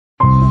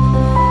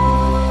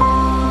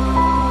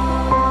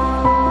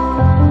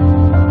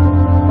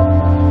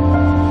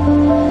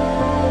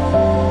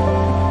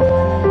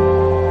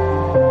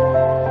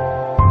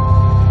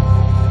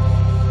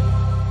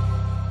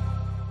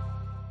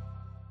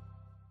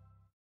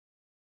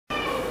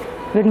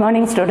Good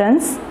morning,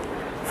 students.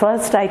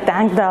 First, I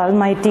thank the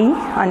Almighty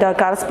and our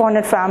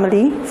correspondent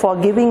family for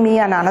giving me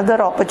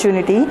another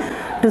opportunity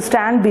to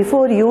stand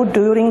before you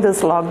during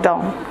this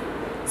lockdown.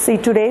 See,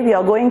 today we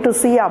are going to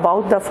see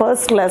about the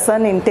first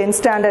lesson in 10th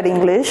standard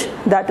English,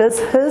 that is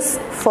his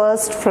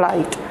first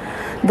flight.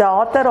 The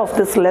author of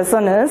this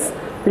lesson is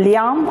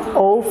Liam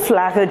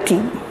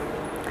O'Flaherty.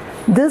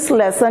 This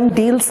lesson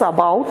deals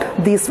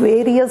about these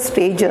various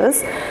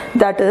stages,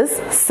 that is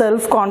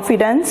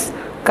self-confidence,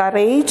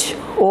 courage,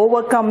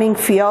 overcoming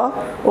fear,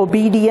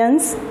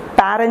 obedience,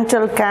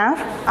 parental care,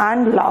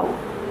 and love.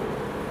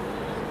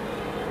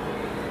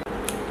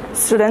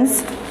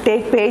 Students,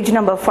 take page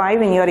number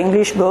 5 in your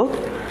English book.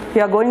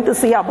 We are going to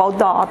see about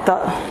the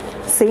author.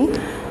 See,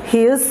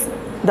 he is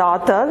the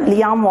author,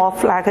 Liam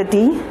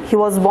O'Flaherty. He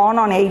was born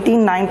on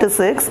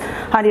 1896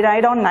 and he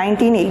died on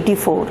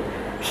 1984.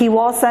 He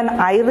was an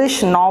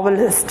Irish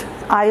novelist.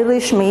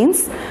 Irish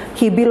means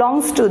he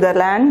belongs to the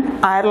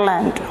land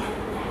Ireland.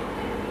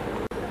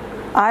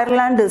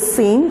 Ireland is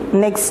seen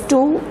next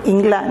to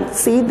England.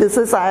 See, this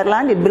is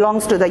Ireland. It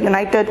belongs to the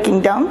United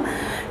Kingdom.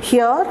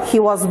 Here he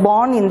was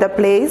born in the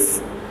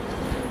place.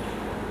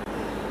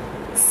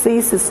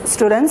 See,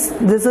 students,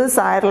 this is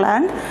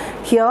Ireland.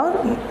 Here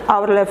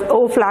our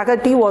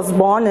O'Flaherty was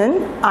born in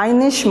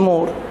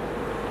Inishmore.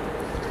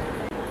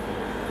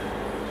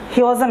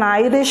 He was an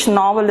Irish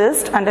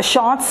novelist and a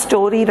short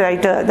story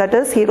writer. That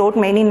is, he wrote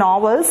many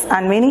novels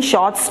and many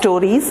short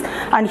stories,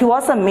 and he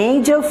was a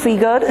major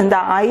figure in the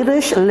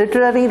Irish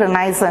literary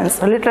renaissance.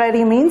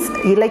 Literary means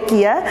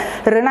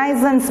ilakkiya,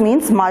 renaissance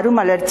means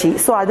marumalarchi.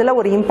 So adula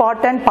or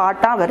important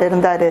part அவர்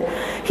இருந்தாரு.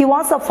 He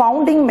was a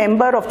founding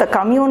member of the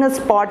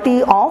Communist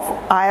Party of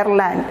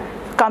Ireland.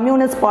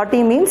 Communist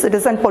Party means it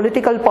is a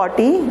political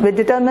party which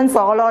determines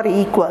all are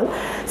equal.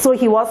 So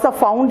he was the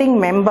founding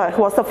member,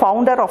 he was the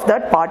founder of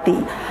that party.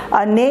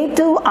 A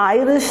native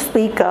Irish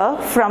speaker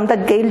from the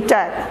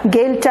Gaeltacht.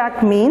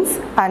 Gaeltacht means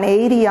an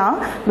area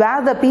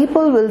where the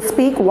people will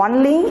speak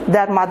only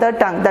their mother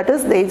tongue, that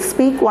is, they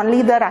speak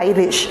only their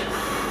Irish.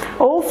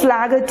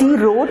 O'Flaherty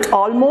wrote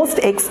almost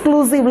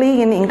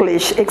exclusively in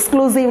English.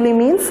 Exclusively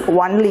means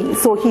only.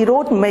 So he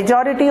wrote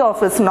majority of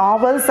his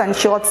novels and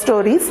short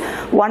stories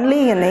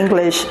only in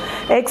English,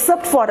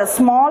 except for a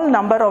small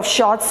number of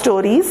short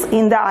stories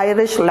in the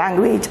Irish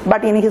language.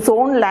 But in his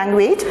own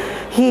language,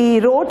 he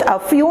wrote a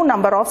few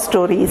number of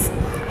stories.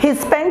 He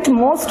spent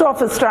most of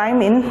his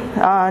time in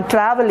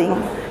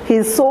traveling. He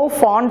is so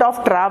fond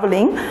of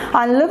traveling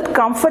and lived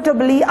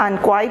comfortably and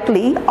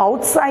quietly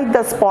outside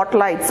the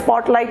spotlight.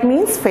 Spotlight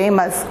means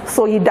famous.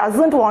 So he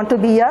doesn't want to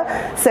be a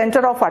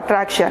center of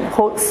attraction.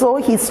 So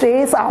he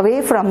stays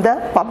away from the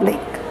public.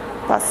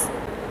 Thus.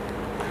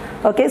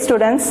 Okay,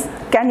 students,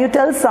 can you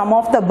tell some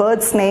of the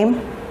birds' name?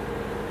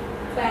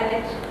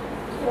 Parrot,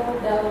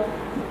 dove.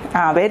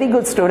 Very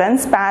good,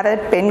 students.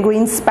 Parrot,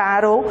 penguin,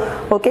 sparrow.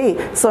 Okay,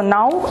 so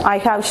now I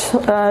have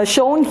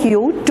shown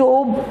you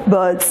two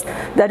birds.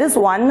 That is,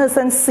 one is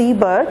a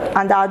seabird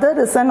and the other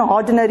is an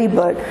ordinary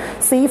bird.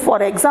 See,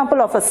 for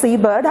example of a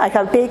seabird, I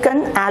have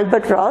taken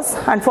albatross,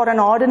 and for an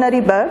ordinary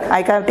bird,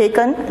 I have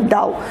taken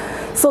dove.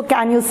 So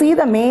can you see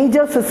the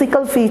major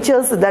physical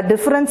features, the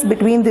difference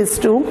between these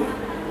two?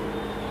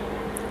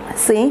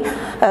 See,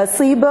 a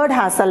seabird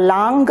has a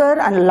longer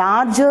and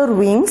larger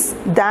wings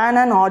than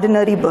an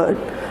ordinary bird.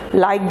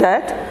 Like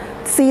that,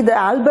 see the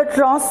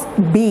albatross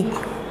beak,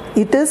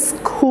 it is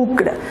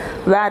hooked,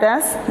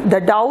 whereas the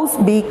dove's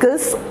beak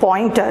is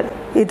pointed.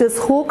 It is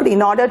hooked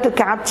in order to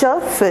capture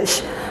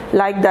fish.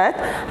 Like that,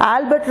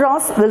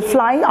 albatross will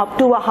fly up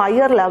to a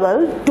higher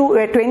level,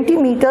 to 20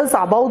 meters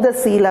above the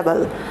sea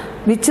level,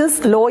 which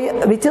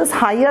is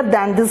higher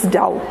than this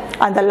dove.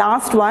 And the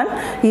last one,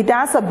 it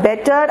has a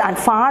better and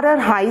farer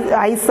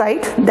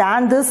eyesight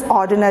than this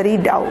ordinary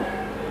dove.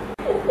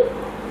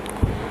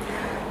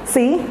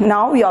 See,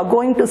 now we are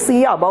going to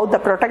see about the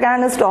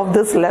protagonist of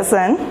this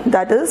lesson,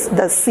 that is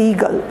the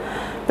seagull.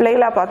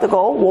 பிள்ளைகளை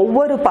பார்த்துக்கோ,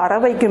 ஒவ்வொரு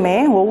பறவைக்குமே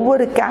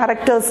ஒவ்வொரு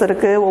characters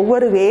இருக்குது,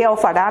 ஒவ்வொரு way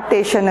of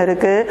adaptation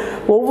இருக்குது,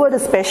 ஒவ்வொரு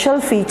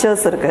special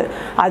features இருக்குது.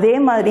 அதே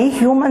மாதிரி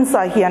ஹியூமன்ஸ்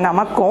ஆகிய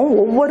நமக்கும்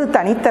ஒவ்வொரு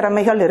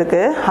தனித்திறமைகள்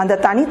இருக்குது. அந்த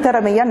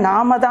தனித்திறமையை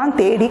நாம தான்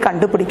தேடி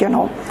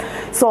கண்டுபிடிக்கணும்.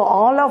 So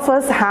all of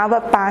us have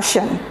a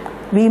passion.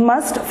 We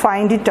must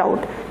find it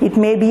out. It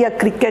may be a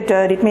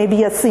cricketer, it may be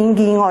a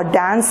singing or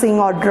dancing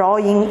or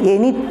drawing,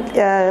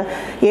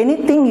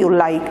 anything you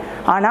like.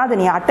 ஆனால் அதை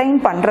நீ அட்டைன்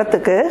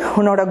பண்ணுறதுக்கு,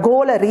 உன்னோட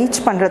கோலை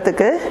ரீச்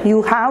பண்ணுறதுக்கு, you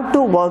have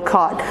to work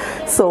hard.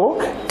 So,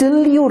 till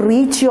you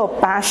reach your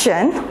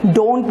passion,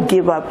 don't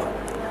give up.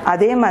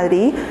 அதே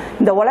மாதிரி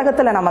இந்த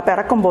உலகத்தில் நம்ம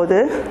பிறக்கும்போது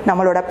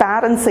நம்மளோட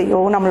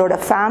பேரண்ட்ஸையோ, நம்மளோட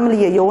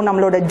ஃபேமிலியையோ,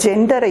 நம்மளோட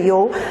ஜெண்டரையோ,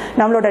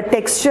 நம்மளோட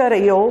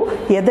டெக்ஸ்டரையோ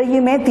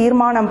எதையுமே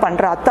தீர்மானம்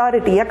பண்ணுற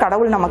அத்தாரிட்டியை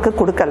கடவுள் நமக்கு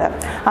கொடுக்கல.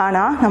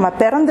 ஆனால் நம்ம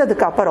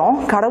பிறந்ததுக்கு அப்புறம்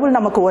கடவுள்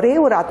நமக்கு ஒரே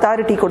ஒரு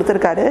அத்தாரிட்டி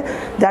கொடுத்துருக்காரு,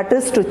 that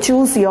is to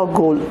choose your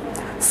goal.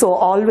 So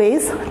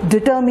always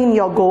determine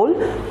your goal,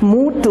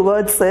 move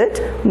towards it,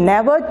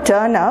 never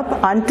turn up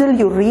until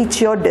you reach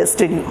your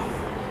destiny.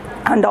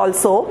 And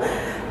also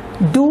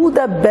do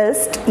the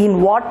best in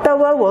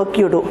whatever work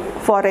you do.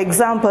 For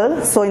example,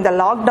 so in the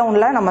lockdown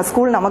la நம்ம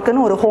school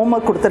நமக்குன்னு ஒரு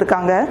homework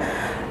கொடுத்திருக்காங்க.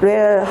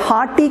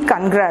 Hearty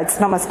congrats.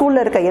 நம்ம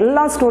ஸ்கூல்ல இருக்க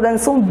எல்லா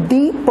ஸ்டூடண்ட்ஸும்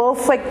D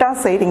பெர்ஃபெக்ட்டா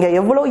செய்றீங்க.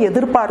 எவ்வளவு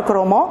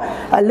எதிர்பார்க்கறோமோ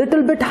a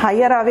little bit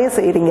higher-ஆவே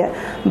செய்றீங்க.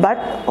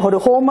 பட் ஒரு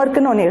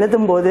homeworkன்னு ஒன்னு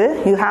எழுதும்போது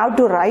you have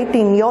to write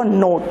in your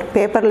note.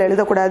 பேப்பர்ல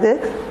எழுத கூடாது.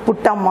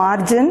 put a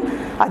margin.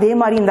 அதே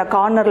மாதிரி இந்த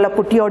கார்னர்ல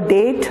put your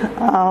date,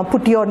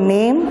 put your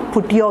name,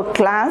 put your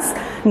class.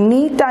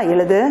 நீட்டா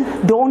எழுது.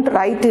 Don't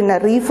write in a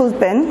refill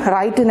pen,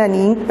 write in an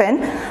ink pen.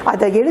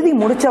 அதை எழுதி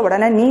முடிச்ச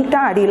உடனே நீட்டா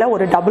அடியில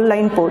ஒரு டபுள்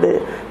லைன் போடு.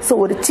 ஸோ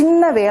ஒரு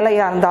சின்ன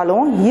வேலையா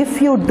இருந்தாலும் if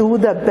you do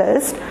the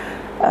best,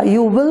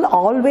 you will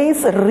always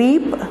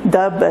reap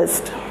the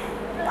best.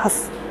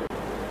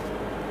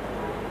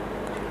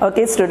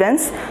 Okay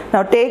students,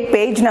 now take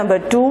page number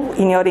 2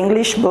 in your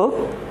English book.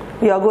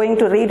 You are going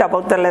to read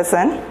about the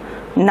lesson.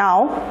 Now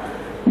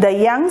the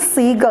young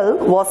seagull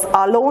was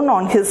alone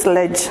on his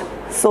ledge.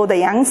 So the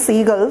young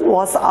seagull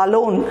was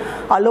alone.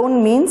 Alone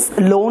means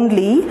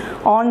lonely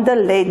on the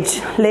ledge.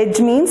 Ledge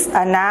means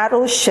a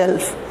narrow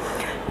shelf.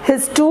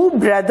 His two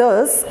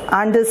brothers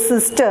and his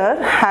sister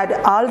had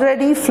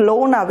already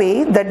flown away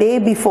the day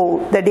before.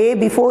 The day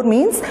before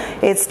means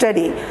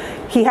yesterday.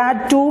 He had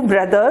two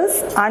brothers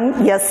and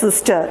a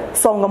sister.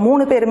 So அவங்க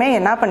மூணு பேருமே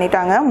என்ன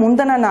பண்ணிட்டாங்க,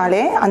 முந்தின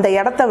நாளே அந்த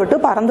இடத்தை விட்டு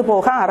பறந்து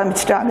போக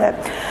ஆரம்பிச்சிட்டாங்க.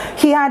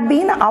 He had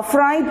been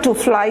afraid to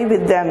fly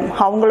with them.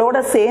 அவங்களோட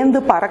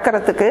சேர்ந்து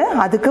பறக்கிறதுக்கு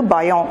அதுக்கு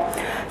பயம்.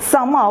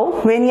 Somehow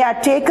when he had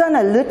taken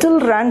a little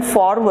run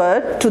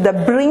forward to the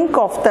brink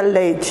of the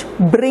ledge.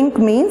 Brink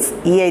means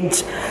edge.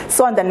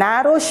 So அந்த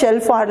narrow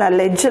shelf ஆன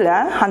ledgeல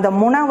அந்த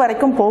முனை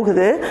வரைக்கும்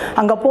போகுது.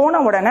 அங்க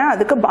போன உடனே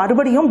அதுக்கு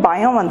மறுபடியும்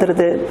பயம்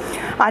வந்துருது.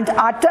 And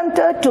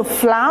attempted to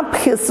flap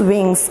his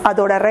wings.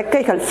 அதோட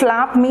ரெக்கைகள்,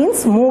 flap means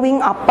moving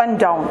up and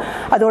down.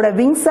 அதோட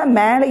wings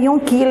மேலையும்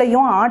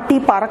கீழையும் ஆட்டி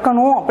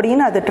பறக்கணும்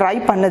அப்படின்னு அது ட்ரை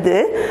பண்ணுது.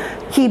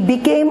 He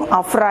became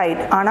afraid.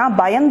 ஆனா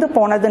பயந்து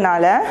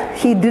போனதுனால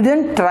he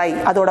didn't try.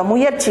 அதோட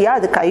முயற்சியை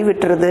அது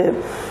கைவிட்டுருது.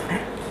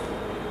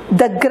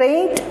 The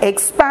great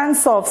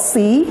expanse of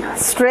sea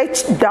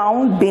stretched down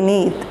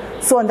beneath.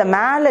 So அந்த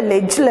மேல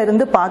லெட்ஜ்ல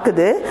இருந்து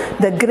பாக்குது.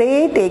 The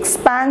great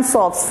expanse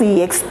of sea.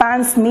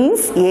 Expanse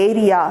means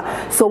area.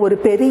 So ஒரு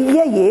பெரிய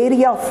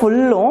ஏரியா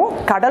ஃபுல்லும்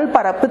கடல்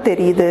பரப்பு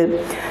தெரியுது.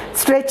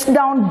 Stretched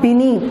down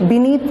beneath.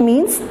 Beneath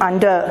means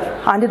under.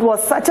 And it was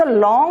such a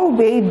long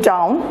way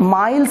down,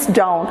 miles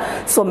down.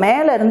 So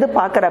மேல இருந்து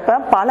பார்க்கறப்ப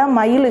பல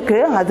மைலுக்கு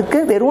அதுக்கு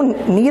வெறும்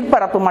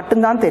நீர்ப்பரப்பு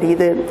மட்டும்தான்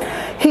தெரியுது.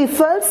 He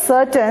felt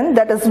certain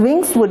that his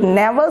wings would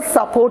never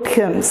support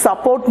him.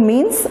 Support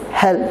means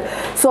help.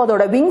 So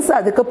அதோட wings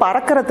அதுக்கு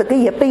பறக்கிறதுக்கு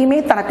எப்பயுமே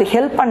தனக்கு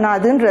ஹெல்ப்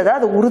பண்ணாதுன்றத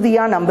அது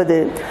உறுதியா நம்புது.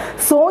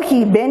 So he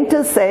bent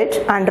his head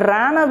and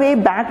ran away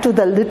back to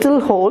the little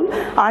hole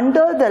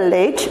under the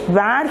ledge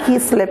where he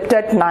slept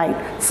at night.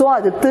 So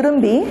அது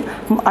திரும்பி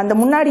அந்த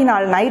முன்னாடி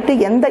நாள் நைட்டு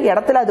எந்த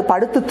இடத்துல அது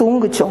படுத்து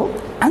தூங்குச்சோ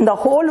அந்த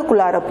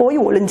ஹோலுக்குள்ளார போய்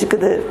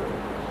ஒளிஞ்சுக்குது.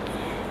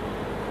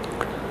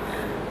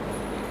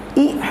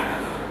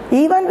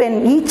 Even when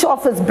each of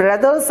his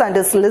brothers and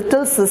his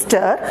little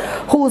sister,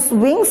 whose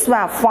wings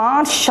were far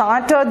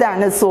shorter than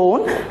his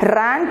own,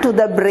 ran to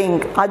the brink.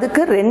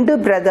 அதுக்கு ரெண்டு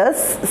brothers,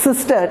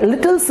 sister,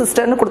 little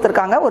sisterன்னு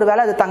கொடுத்திருக்காங்க.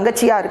 ஒருவேளை அது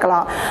தங்கச்சியா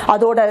இருக்கலாம்.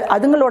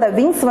 அதுங்களோட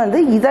wings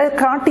வந்து இதை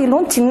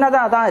காட்டிலும்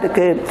சின்னதா தான்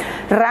இருக்கு.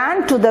 Ran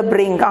to the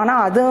brink. ஆனா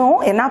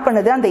அதுவும் என்ன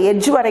பண்ணுது, அந்த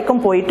எட்ஜ்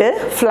வரைக்கும் போயிட்டு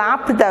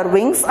flapped their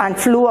wings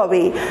and flew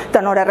away.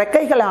 தன்னோட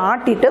ரெக்கைகளை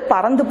ஆட்டிட்டு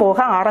பறந்து போக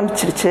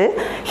ஆரம்பிச்சிருச்சு.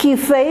 He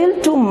failed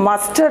to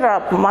muster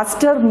up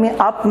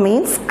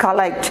means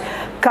collect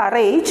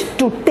courage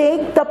to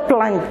take the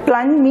plunge.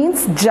 Plunge means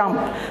jump,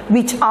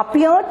 which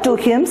appeared to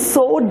him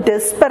so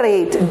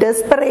desperate.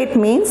 Desperate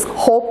means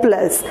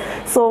hopeless.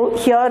 So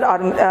here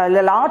are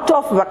a lot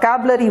of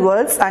vocabulary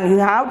words and you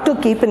have to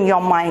keep in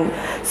your mind.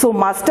 So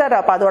muster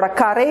up, அதோட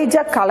courage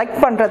collect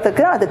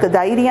பண்றதுக்கு அதுக்கு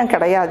தைரியம்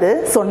கிடையாது.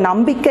 So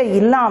நம்பிக்கை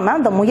இல்லாம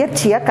அந்த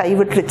முயற்சியை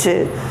கைவிட்டுருச்சு.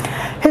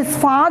 His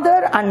father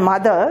and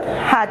mother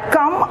had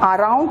come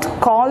around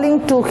calling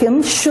to him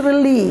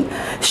shrilly.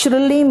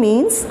 Shrilly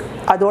means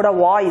அதோட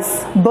voice,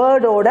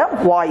 பேர்டோட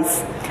voice.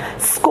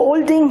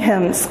 Scolding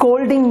him.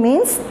 Scolding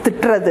means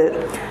திட்டுறது.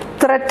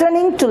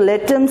 Threatening to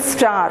let him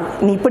starve.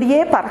 நீ இப்படியே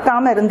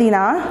பறக்காம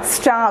இருந்தீனா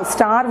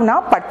starveனா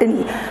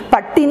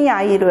பட்டினி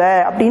ஆயிருவ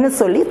அப்படின்னு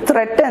சொல்லி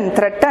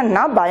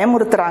threatenனா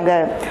பயமுறுத்துறாங்க.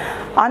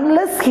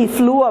 Unless he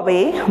flew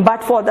away, but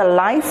for the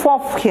life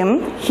of him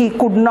he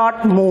could not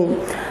move.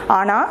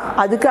 ஆனா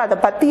அதுக்கு அதை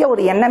பத்திய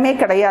ஒரு எண்ணமே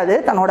கிடையாது.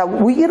 தன்னோட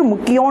உயிர்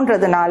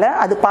முக்கியம்ன்றதுனால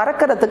அது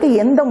பறக்கிறதுக்கு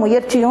எந்த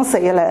முயற்சியும்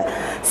செய்யல.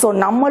 ஸோ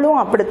நம்மளும்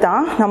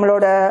அப்படித்தான்.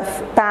 நம்மளோட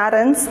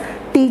பேரண்ட்ஸ்,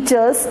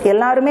 டீச்சர்ஸ்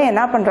எல்லாருமே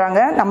என்ன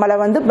பண்றாங்க, நம்மளை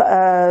வந்து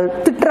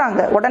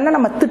திட்டுறாங்க. உடனே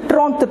நம்ம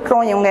திட்டுறோம்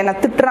இவங்க என்ன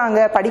திட்டுறாங்க,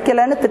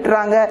 படிக்கலன்னு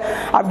திட்டுறாங்க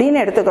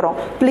அப்படின்னு எடுத்துக்கிறோம்.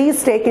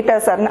 Please take it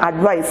as an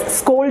advice.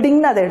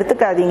 ஸ்கோல்டிங்னு அதை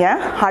எடுத்துக்காதீங்க,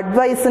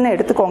 அட்வைஸ்ன்னு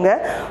எடுத்துக்கோங்க.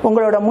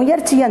 உங்களோட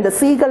முயற்சி அந்த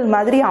சீகல்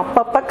மாதிரி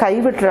அப்பப்ப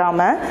கைவிட்டுறாம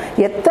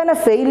எத்தனை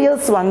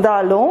ஃபெயிலியர்ஸ்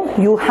வந்தாலும்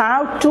you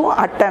have to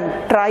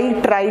attempt.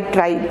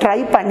 Try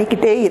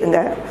பண்ணிக்கிட்டே இருங்க.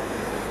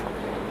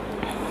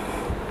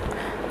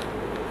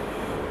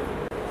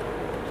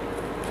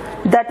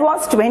 That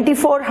was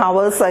 24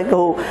 hours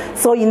ago.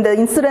 So இந்த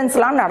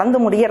இன்சிடென்ட்ஸ்லாம் நடந்து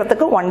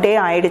முடியறதுக்கு 1 day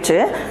ஆயிடுச்சு.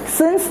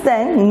 Since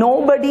then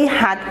nobody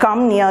had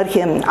come near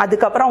him.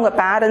 அதுக்கப்புறம் அவங்க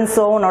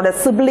பேரண்ட்ஸோ அவனோட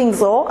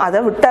சிப்லிங்ஸோ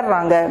அதை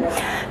விட்டுறாங்க.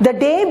 The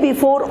day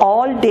before,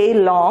 all day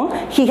long,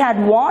 he had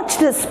watched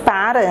his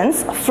parents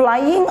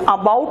flying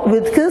about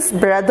with his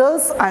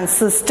brothers and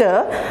sister,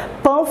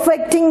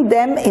 perfecting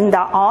them in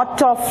the art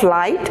of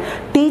flight,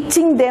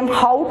 teaching them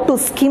how to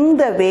skim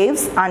the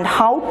waves and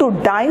how to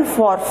dive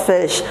for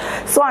fish.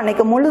 So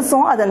அன்னைக்கு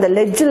முழுசும் அது அந்த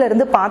லெட்ஜில்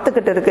இருந்து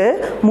பார்த்துக்கிட்டு இருக்கு.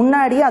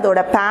 முன்னாடி அதோட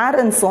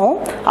பேரண்ட்ஸும்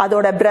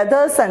அதோட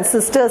பிரதர்ஸ் அண்ட்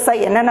சிஸ்டர்ஸை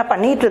என்னென்ன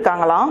பண்ணிட்டு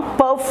இருக்காங்களாம்,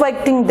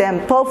 perfecting them.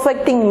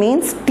 Perfecting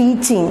means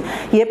teaching,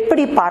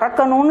 எப்படி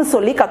பறக்கணும்னு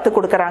சொல்லி கற்றுக்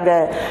கொடுக்குறாங்க.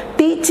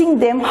 Teaching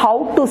them how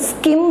to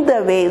skim the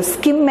waves.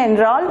 Skim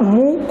என்றால்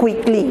மூவ்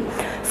குவிக்லி.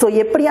 ஸோ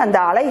எப்படி அந்த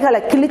அலைகளை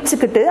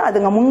கிழிச்சுக்கிட்டு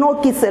அதுங்க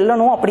முன்னோக்கி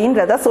செல்லணும்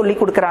அப்படின்றத சொல்லி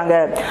கொடுக்குறாங்க.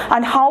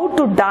 And how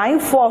to dive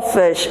for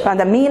fish,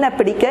 அந்த மீனை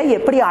பிடிக்க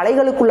எப்படி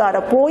அலைகளுக்குள்ளார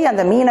போய்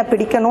அந்த மீனை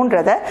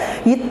பிடிக்கணும்ன்றத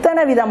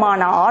இத்தனை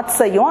விதமான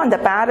ஆர்ட்ஸையும் அந்த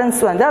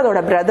பேரண்ட்ஸ் வந்து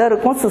அதோட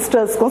பிரதருக்கும்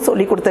சிஸ்டர்ஸ்க்கும்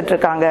சொல்லி கொடுத்துட்டு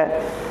இருக்காங்க.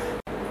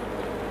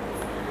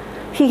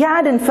 He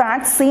had in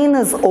fact seen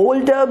his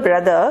older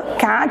brother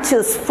catch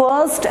his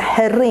first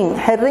herring.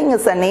 Herring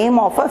is the name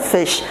of a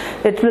fish.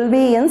 It will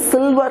be in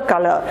silver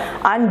color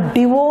and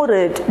devour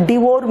it.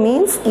 Devour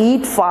means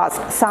eat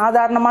fast.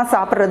 சாதாரணமா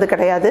சாப்பிடுறது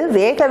கிடையாது,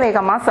 வேக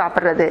வேகமா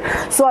சாப்பிடுறது.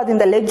 So அது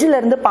இந்த லெட்ஜில்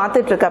இருந்து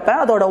பார்த்துட்டு இருக்கப்ப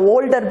அதோட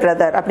ஓல்டர்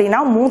பிரதர் அப்படின்னா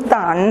மூத்த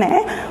அண்ணன்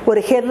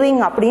ஒரு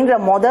ஹெர்ரிங் அப்படின்ற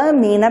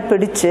மீனை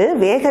பிடிச்சு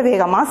வேக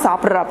வேகமா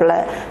சாப்பிட்றாப்புல.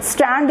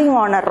 ஸ்டாண்டிங்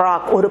ஆன் அ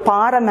ராக், ஒரு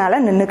பாறை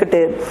மேல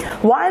நின்னுக்கிட்டு.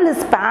 While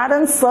his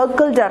parents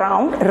circled around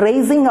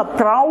raising a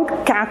proud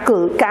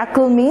cackle.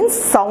 Cackle means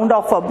sound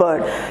of a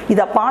bird.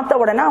 இத பார்த்த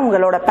உடனே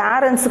அவங்களோட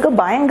பேரண்ட்ஸ்க்கு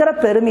பயங்கர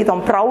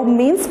பெருமிதம். proud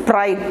means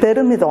pride,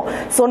 பெருமிதம்.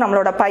 சோ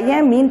நம்மளோட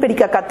பையன் மீன்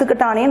பிடிக்க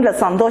கத்துக்கிட்டானேன்ற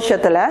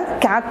சந்தோஷத்துல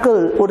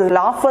cackle ஒரு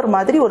லாஃபர்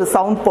மாதிரி ஒரு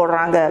சவுண்ட்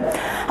போடுறாங்க.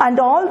 And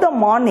all the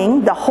morning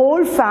the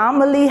whole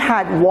family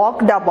had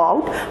walked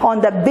about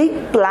on the big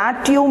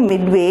plateau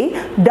midway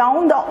down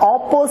the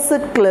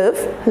opposite cliff,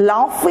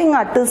 laughing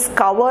at his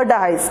covered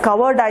eyes.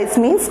 Covered eyes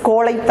means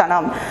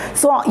கோழைத்தனம்.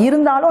 So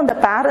இருந்தாலும் அந்த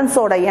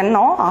பேரண்ட்ஸோட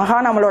எண்ணம், ஆகா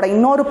நம்மளோட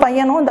இன்னொரு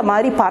பையனும் இந்த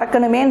மாதிரி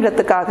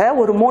பறக்கணுமேன்றதுக்காக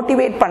ஒரு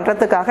மோட்டிவேட்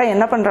பண்றதுக்காக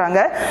என்ன பண்றாங்க,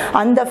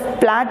 அந்த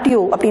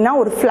பிளாட்டியூ அப்படின்னா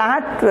ஒரு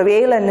பிளாட்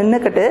வேல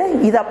நின்னுக்கிட்டு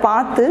இதை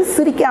பார்த்து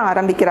சிரிக்க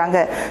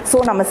ஆரம்பிக்கிறாங்க.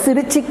 ஸோ நம்ம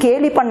சிரிச்சு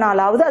கேலி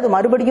பண்ணாலாவது அது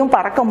மறுபடியும்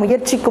பறக்க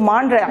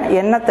முயற்சிக்குமான்ற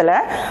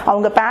எண்ணத்துல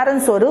அவங்க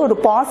பேரண்ட்ஸ் ஒரு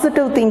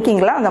பாசிட்டிவ்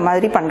திங்கிங்ல அந்த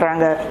மாதிரி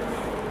பண்றாங்க.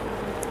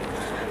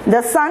 The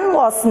sun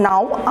was now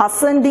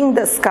ascending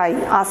the sky.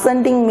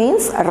 Ascending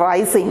means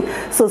rising.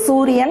 So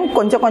சூரியன்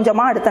கொஞ்சம்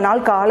கொஞ்சமா அடுத்த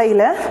நாள்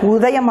காலையில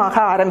உதயமாக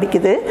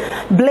ஆரம்பிக்குது.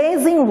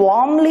 Blazing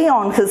warmly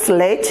on his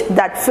ledge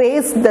that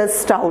faced the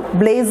south.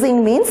 Blazing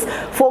means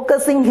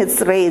focusing his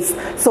rays.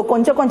 So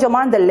கொஞ்சம்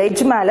கொஞ்சமா அந்த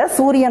லெட்ஜ் மேல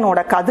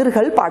சூரியனோட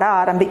கதிர்கள் பட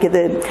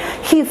ஆரம்பிக்குது.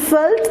 He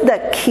felt the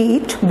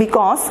heat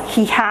because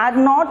he had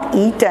not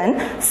eaten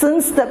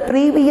since the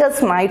previous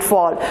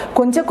nightfall.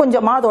 கொஞ்சம்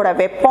கொஞ்சமா அதோட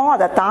வெப்பம்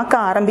அதை தாக்க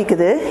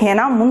ஆரம்பிக்குது.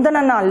 ஏன்னா முந்தின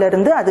நாள்ல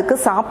இருந்து அதுக்கு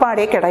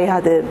சாப்பாடே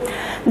கிடையாது.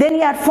 Then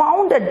he had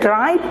found a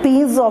dry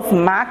piece of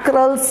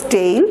mackerel's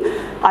tail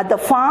at the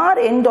far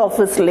end of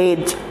his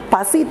ledge.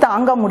 பசி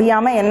தாங்க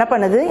முடியாம என்ன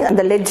பண்ணுது,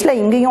 அந்த லெட்ஜ்ல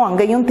இங்கேயும்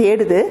அங்கேயும்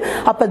தேடுது.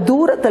 அப்ப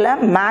தூரத்துல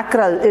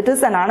mackerel, it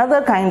is another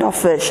kind of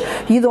fish.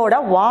 இதோட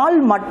வால்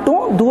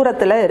மட்டும்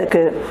தூரத்துல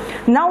இருக்கு.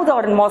 Now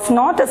there was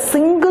not a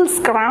single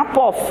scrap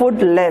of food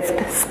left.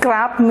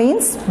 Scrap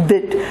means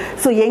bit.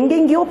 So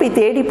எங்கெங்கயோ போய்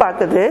தேடி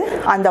பார்க்குது,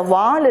 அந்த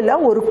வால்ல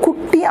ஒரு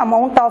குட்டி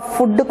amount of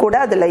food கூட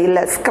அதுல இல்ல.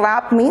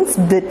 Scrap means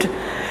bit.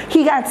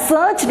 He had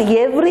searched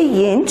every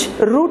inch,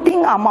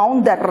 rooting among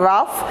the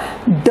rough,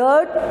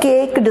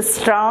 dirt-caked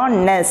straw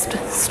nest.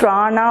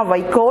 Strana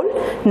வைக்கோல்,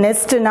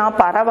 நெஸ்ட்னா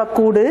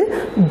பறவைக்கூடு,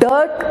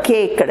 dirt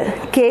caked.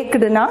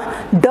 Cakedனா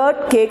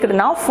dirt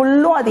cakedனா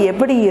ஃபுல்லும் அது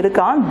எப்படி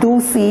இருக்கான்,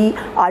 தூசி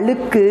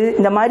அழுக்கு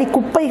இந்த மாதிரி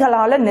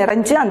குப்பைகளால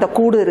நிறைஞ்சு அந்த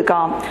கூடு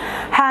இருக்கான்.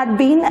 Had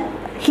been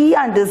he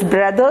and his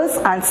brothers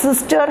and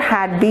sister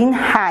had been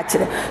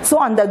hatched. So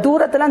அந்த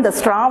தூரத்துல அந்த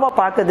ஸ்ட்ராவை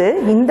பார்க்குது.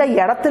 இந்த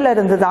இடத்துல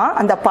இருந்து தான்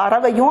அந்த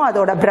பறவையும்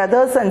அதோட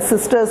brothers and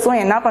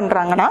sistersம் என்ன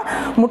பண்றாங்கன்னா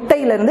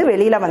முட்டையில இருந்து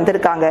வெளியில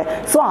வந்திருக்காங்க.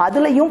 So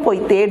அதுலயும்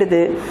போய்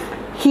தேடுது.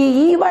 He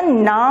even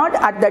gnawed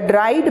at the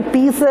dried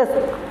pieces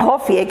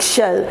of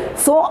eggshell.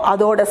 So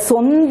அதோட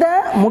சொந்த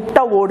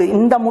முட்டை ஓடு,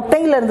 இந்த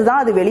முட்டையில இருந்து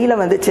தான் அது வெளியில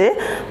வந்துச்சு.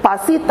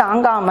 பசி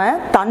தாங்காம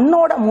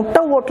தன்னோட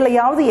முட்டை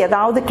ஓட்டுலையாவது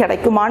ஏதாவது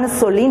கிடைக்குமான்னு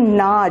சொல்லி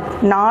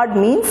gnawed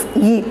means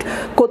eat,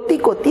 கொத்தி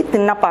கொத்தி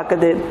தின்ன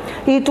பாக்குது.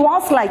 It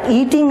was like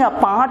eating a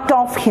part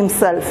of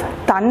himself.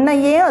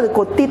 தன்னையே அது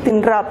கொத்தி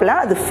தின்றாப்ல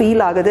அது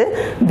ஃபீல் ஆகுது.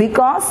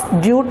 Because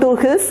due to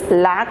his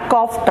lack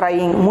of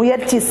trying,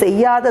 முயற்சி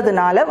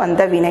செய்யாததுனால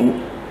வந்த வினை.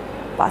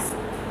 Pass.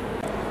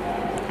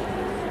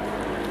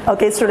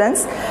 Okay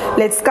students,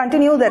 let's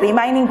continue the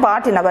remaining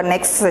part in our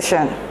next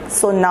session.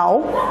 So now,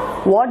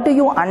 what do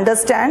you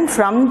understand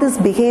from this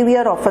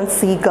behavior of a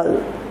seagull?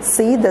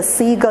 See, the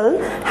seagull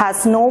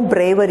has no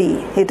bravery.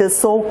 It is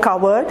so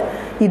covered.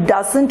 It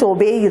doesn't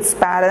obey its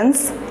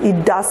parents.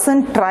 It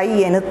doesn't try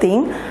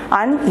anything.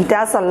 And it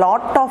has a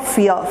lot of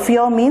fear.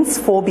 Fear means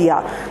phobia.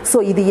 So,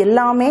 இது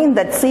எல்லாமே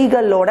இந்த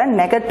seagull-ஓட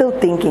negative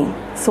thinking.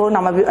 So,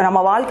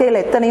 நம்ம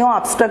வாழ்க்கையில் எத்தனையோ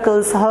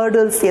obstacles,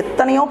 hurdles,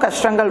 எத்தனையோ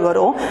கஷ்டங்கள்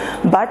வரும்.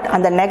 But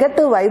அந்த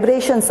negative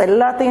vibrations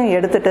எல்லாத்தையும்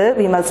எடுத்துட்டு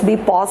we must be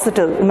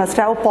positive. We must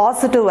have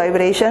positive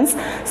vibrations.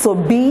 So,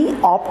 be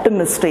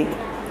optimistic.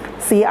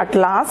 See, at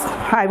last,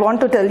 I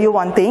want to tell you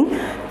one thing.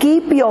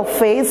 Keep your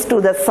face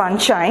to the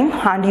sunshine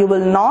and you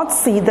will not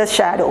see the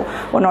shadow.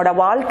 உன்னோட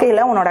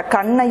வாழ்க்கையில் உன்னோட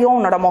கண்ணையும்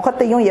உன்னோட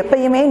முகத்தையும்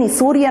எப்பயுமே நீ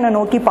சூரியனை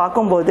நோக்கி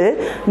பார்க்கும்போது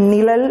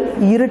நிழல்,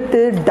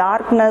 இருட்டு,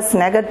 டார்க்னஸ்,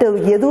 நெகட்டிவ்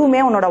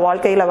எதுவுமே உன்னோட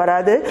வாழ்க்கையில்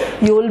வராது.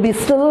 You will be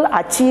still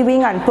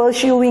achieving and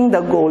pursuing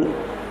the goal.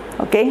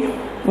 Okay?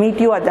 Meet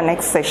you at the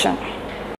next session.